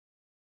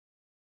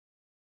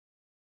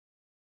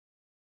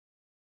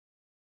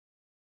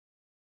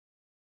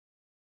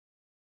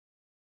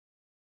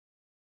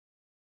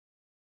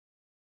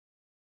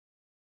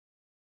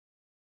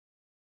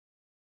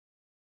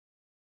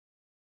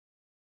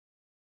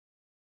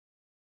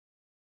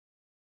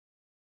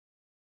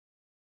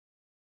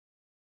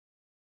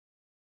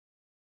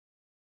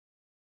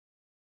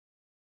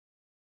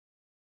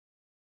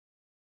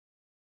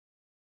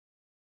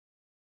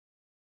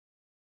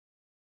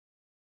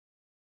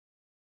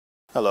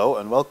Hello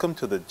and welcome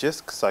to the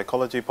JISC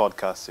Psychology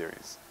podcast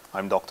series.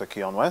 I'm Dr.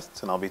 Keon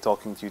West and I'll be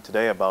talking to you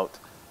today about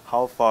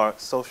how far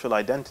social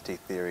identity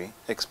theory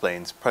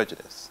explains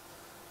prejudice.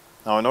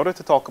 Now, in order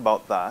to talk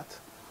about that,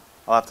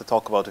 I'll have to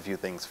talk about a few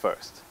things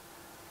first.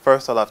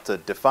 First, I'll have to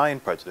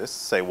define prejudice,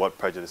 say what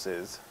prejudice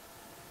is,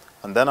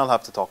 and then I'll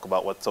have to talk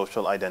about what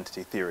social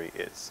identity theory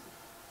is.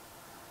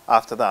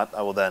 After that,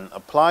 I will then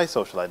apply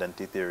social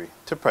identity theory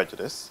to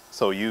prejudice,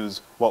 so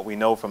use what we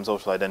know from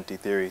social identity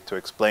theory to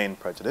explain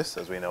prejudice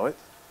as we know it.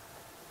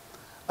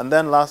 And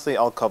then lastly,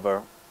 I'll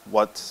cover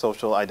what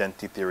social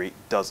identity theory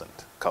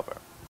doesn't cover.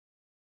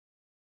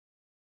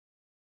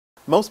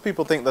 Most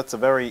people think that's a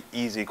very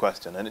easy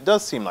question, and it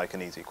does seem like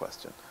an easy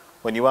question.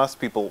 When you ask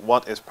people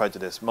what is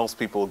prejudice, most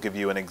people will give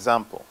you an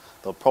example.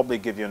 They'll probably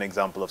give you an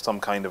example of some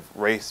kind of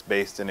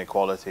race-based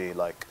inequality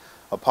like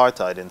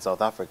apartheid in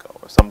South Africa,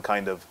 or some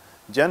kind of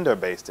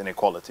gender-based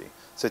inequality,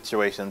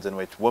 situations in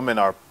which women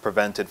are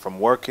prevented from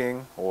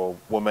working or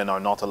women are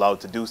not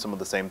allowed to do some of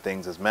the same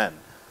things as men.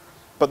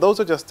 But those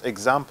are just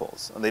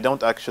examples, and they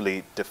don't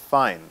actually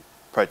define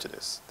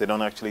prejudice. They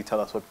don't actually tell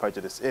us what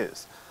prejudice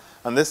is.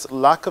 And this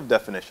lack of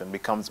definition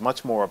becomes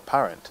much more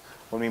apparent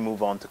when we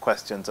move on to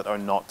questions that are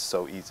not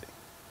so easy.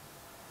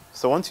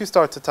 So once you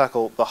start to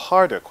tackle the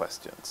harder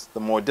questions, the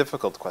more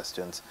difficult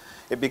questions,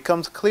 it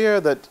becomes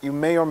clear that you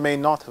may or may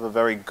not have a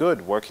very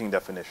good working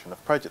definition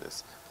of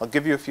prejudice. I'll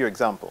give you a few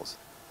examples.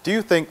 Do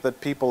you think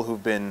that people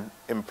who've been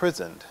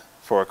imprisoned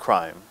for a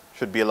crime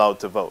should be allowed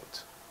to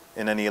vote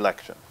in any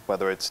election,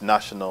 whether it's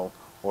national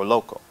or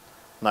local?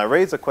 And I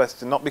raise a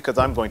question not because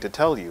I'm going to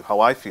tell you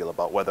how I feel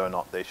about whether or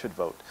not they should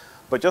vote,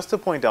 but just to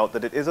point out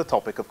that it is a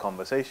topic of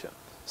conversation.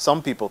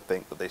 Some people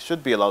think that they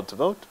should be allowed to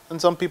vote, and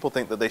some people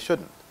think that they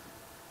shouldn't.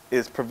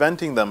 Is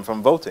preventing them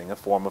from voting a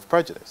form of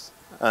prejudice?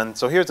 And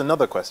so here's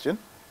another question.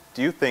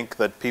 Do you think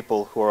that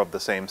people who are of the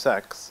same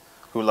sex,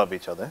 who love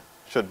each other,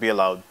 should be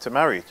allowed to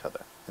marry each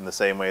other, in the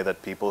same way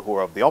that people who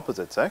are of the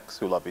opposite sex,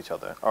 who love each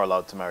other, are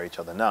allowed to marry each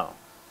other now?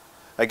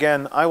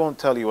 Again, I won't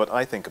tell you what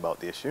I think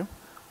about the issue,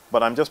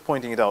 but I'm just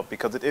pointing it out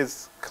because it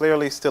is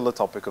clearly still a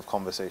topic of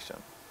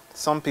conversation.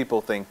 Some people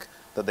think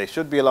that they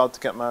should be allowed to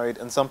get married,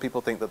 and some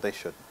people think that they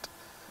shouldn't.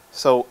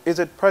 So is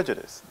it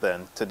prejudice,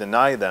 then, to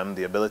deny them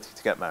the ability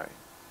to get married?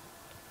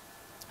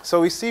 So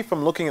we see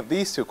from looking at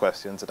these two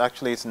questions that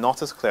actually it's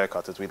not as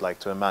clear-cut as we'd like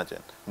to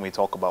imagine when we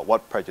talk about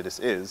what prejudice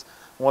is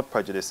and what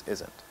prejudice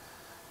isn't.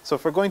 So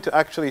if we're going to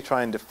actually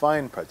try and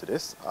define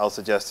prejudice, I'll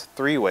suggest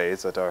 3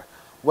 ways that are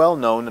well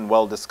known and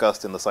well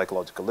discussed in the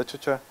psychological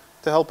literature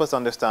to help us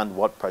understand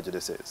what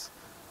prejudice is.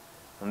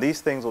 And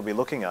these things we'll be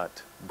looking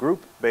at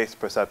group-based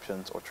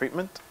perceptions or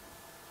treatment,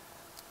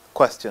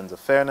 questions of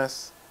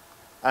fairness,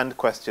 and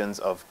questions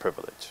of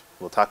privilege.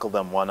 We'll tackle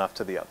them one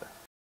after the other.